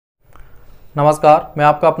नमस्कार, मैं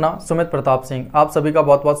आपका अपना सुमित प्रताप सिंह आप सभी का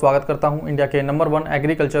बहुत बहुत स्वागत करता हूं इंडिया के number 1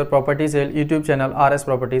 agriculture property cell YouTube channel RS.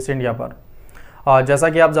 Properties India पर। जैसा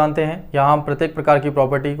कि आप जानते हैं, यहाँ हम प्रत्येक प्रकार की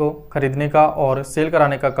प्रॉपर्टी को खरीदने का और सेल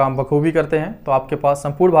कराने का काम बखूबी करते हैं। तो आपके पास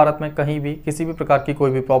संपूर्ण भारत में कहीं भी किसी भी प्रकार की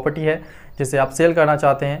कोई भी प्रॉपर्टी है जिसे आप सेल करना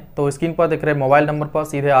चाहते हैं तो स्क्रीन पर दिख रहे मोबाइल नंबर पर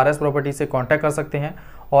सीधे आर.एस. प्रॉपर्टी से कॉन्टैक्ट कर सकते हैं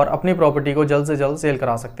और अपनी प्रॉपर्टी को जल्द से जल्द सेल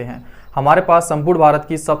करा सकते हैं। हमारे पास संपूर्ण भारत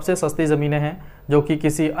की सबसे सस्ती ज़मीनें हैं जो कि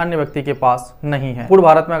किसी अन्य व्यक्ति के पास नहीं है। पूर्ण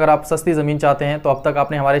भारत में अगर आप सस्ती ज़मीन चाहते हैं तो अब तक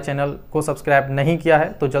आपने हमारे चैनल को सब्सक्राइब नहीं किया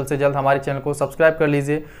है तो जल्द से जल्द हमारे चैनल को सब्सक्राइब कर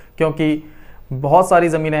लीजिए, क्योंकि बहुत सारी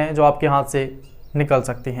ज़मीनें हैं जो आपके हाथ से निकल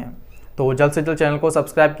सकती हैं। तो जल्द से जल्द चैनल को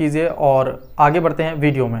सब्सक्राइब कीजिए और आगे बढ़ते हैं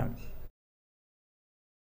वीडियो में।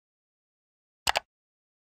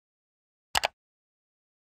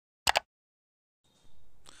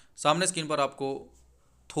 सामने स्क्रीन पर आपको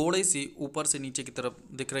थोड़ी सी ऊपर से नीचे की तरफ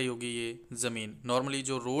दिख रही होगी ये ज़मीन। नॉर्मली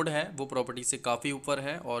जो रोड है वो प्रॉपर्टी से काफ़ी ऊपर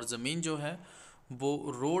है और ज़मीन जो है वो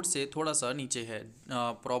रोड से थोड़ा सा नीचे है।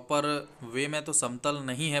 प्रॉपर वे में तो समतल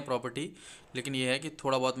नहीं है प्रॉपर्टी, लेकिन ये है कि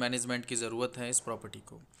थोड़ा बहुत मैनेजमेंट की ज़रूरत है इस प्रॉपर्टी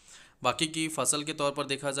को। बाकी की फसल के तौर पर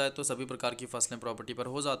देखा जाए तो सभी प्रकार की फसलें प्रॉपर्टी पर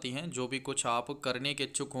हो जाती हैं, जो भी कुछ आप करने के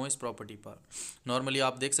इच्छुक हों इस प्रॉपर्टी पर। नॉर्मली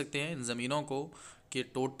आप देख सकते हैं इन ज़मीनों को कि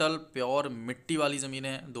टोटल प्योर मिट्टी वाली ज़मीन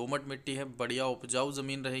है, दोमट मिट्टी है, बढ़िया उपजाऊ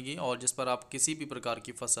ज़मीन रहेगी और जिस पर आप किसी भी प्रकार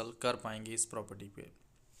की फसल कर पाएंगे इस प्रॉपर्टी पे।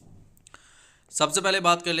 सबसे पहले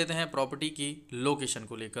बात कर लेते हैं प्रॉपर्टी की लोकेशन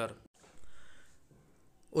को लेकर।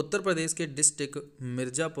 उत्तर प्रदेश के डिस्ट्रिक्ट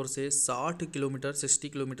मिर्ज़ापुर से 60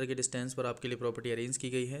 किलोमीटर के डिस्टेंस पर आपके लिए प्रॉपर्टी अरेंज की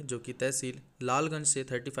गई है, जो कि तहसील लालगंज से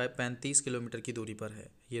 35 किलोमीटर की दूरी पर है।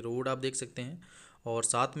 ये रोड आप देख सकते हैं और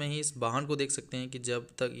साथ में ही इस वाहन को देख सकते हैं कि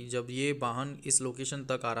जब ये वाहन इस लोकेशन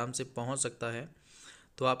तक आराम से पहुंच सकता है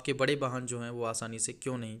तो आपके बड़े वाहन जो हैं वो आसानी से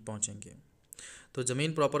क्यों नहीं पहुंचेंगे। तो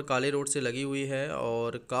ज़मीन प्रॉपर काले रोड से लगी हुई है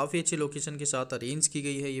और काफ़ी अच्छी लोकेशन के साथ अरेंज की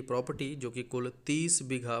गई है ये प्रॉपर्टी, जो कि कुल 30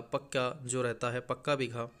 बीघा पक्का जो रहता है, पक्का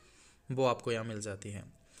बीघा, वो आपको यहाँ मिल जाती है।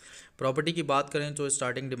 प्रॉपर्टी की बात करें तो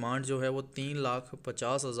स्टार्टिंग डिमांड जो है वो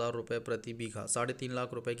 3,50,000 रुपये प्रति बीघा, 3.5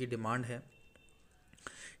 लाख रुपए की डिमांड है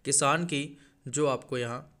किसान की, जो आपको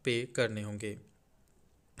यहाँ पे करने होंगे।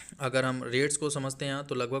 अगर हम रेट्स को समझते हैं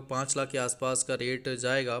तो लगभग 5 लाख के आसपास का रेट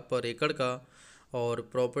जाएगा पर एकड़ का, और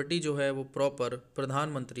प्रॉपर्टी जो है वो प्रॉपर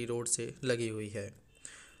प्रधानमंत्री रोड से लगी हुई है।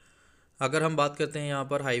 अगर हम बात करते हैं यहाँ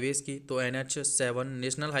पर हाईवेज़ की तो NH7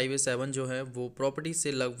 नेशनल हाईवे 7 जो है वो प्रॉपर्टी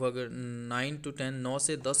से लगभग 9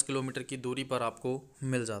 से 10 किलोमीटर की दूरी पर आपको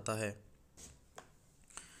मिल जाता है।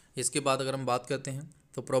 इसके बाद अगर हम बात करते हैं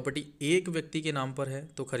तो प्रॉपर्टी एक व्यक्ति के नाम पर है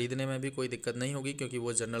तो ख़रीदने में भी कोई दिक्कत नहीं होगी, क्योंकि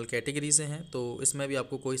वो जनरल कैटेगरी से हैं, तो इसमें भी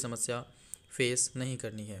आपको कोई समस्या फेस नहीं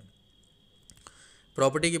करनी है।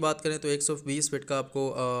 प्रॉपर्टी की बात करें तो 120 फीट का आपको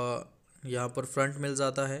यहाँ पर फ्रंट मिल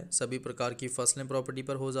जाता है। सभी प्रकार की फसलें प्रॉपर्टी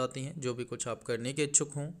पर हो जाती हैं, जो भी कुछ आप करने के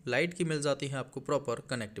इच्छुक हों। लाइट की मिल जाती है आपको प्रॉपर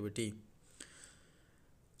कनेक्टिविटी।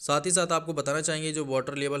 साथ ही साथ आपको बताना चाहेंगे जो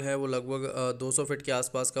वाटर लेवल है वो लगभग 200 फीट के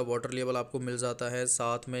आसपास का वाटर लेवल आपको मिल जाता है।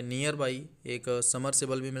 साथ में नियर बाई एक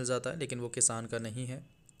समरसेबल भी मिल जाता है, लेकिन वो किसान का नहीं है।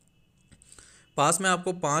 पास में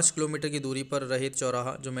आपको 5 किलोमीटर की दूरी पर रहित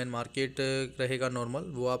चौराहा, जो मेन मार्केट रहेगा नॉर्मल,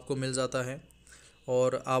 वो आपको मिल जाता है।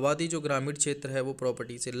 और आबादी जो ग्रामीण क्षेत्र है वो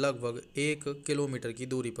प्रॉपर्टी से लगभग 1 किलोमीटर की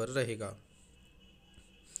दूरी पर रहेगा।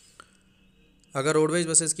 अगर रोडवेज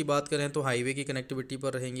बसेस की बात करें तो हाईवे की कनेक्टिविटी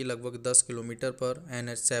पर रहेंगी लगभग 10 किलोमीटर पर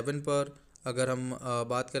NH7 पर। अगर हम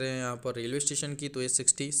बात करें यहाँ पर रेलवे स्टेशन की तो ये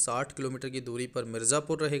 60 किलोमीटर की दूरी पर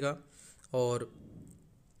मिर्ज़ापुर रहेगा। और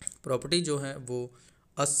प्रॉपर्टी जो है वो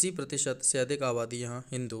 80% से अधिक आबादी यहाँ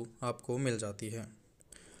हिंदू आपको मिल जाती है।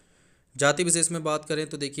 जाति विशेष में बात करें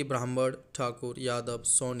तो देखिए ब्राह्मण, ठाकुर, यादव,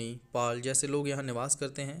 सोनी, पाल जैसे लोग यहाँ निवास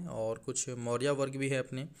करते हैं और कुछ मौर्य वर्ग भी है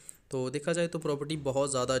अपने। तो देखा जाए तो प्रॉपर्टी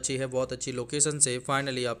बहुत ज़्यादा अच्छी है, बहुत अच्छी लोकेशन से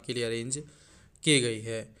फाइनली आपके लिए अरेंज की गई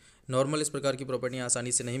है। नॉर्मल इस प्रकार की प्रॉपर्टियाँ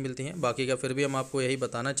आसानी से नहीं मिलती हैं। बाकी का फिर भी हम आपको यही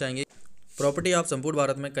बताना चाहेंगे, प्रॉपर्टी आप संपूर्ण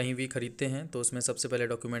भारत में कहीं भी खरीदते हैं तो उसमें सबसे पहले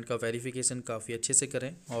डॉक्यूमेंट का वेरिफिकेशन काफ़ी अच्छे से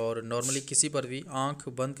करें और नॉर्मली किसी पर भी आंख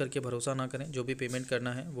बंद करके भरोसा ना करें। जो भी पेमेंट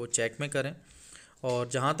करना है वो चेक में करें और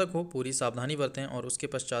जहाँ तक हो पूरी सावधानी बरतें और उसके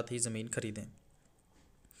पश्चात ही ज़मीन खरीदें।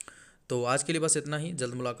 तो आज के लिए बस इतना ही।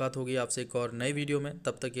 जल्द मुलाकात होगी आपसे एक और नई वीडियो में।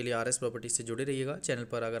 तब तक के लिए RS प्रॉपर्टी से जुड़े रहिएगा। चैनल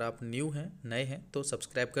पर अगर आप न्यू हैं, नए हैं, तो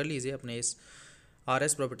सब्सक्राइब कर लीजिए अपने इस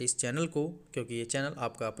RS प्रॉपर्टीज़ चैनल को, क्योंकि ये चैनल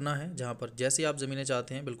आपका अपना है, जहाँ पर जैसी आप ज़मीनें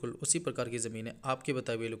चाहते हैं बिल्कुल उसी प्रकार की ज़मीनें आपके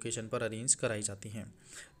बताए हुए लोकेशन पर अरेंज कराई जाती हैं।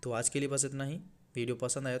 तो आज के लिए बस इतना ही। वीडियो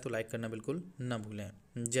पसंद आया तो लाइक करना बिल्कुल ना भूलें।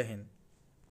 जय हिंद।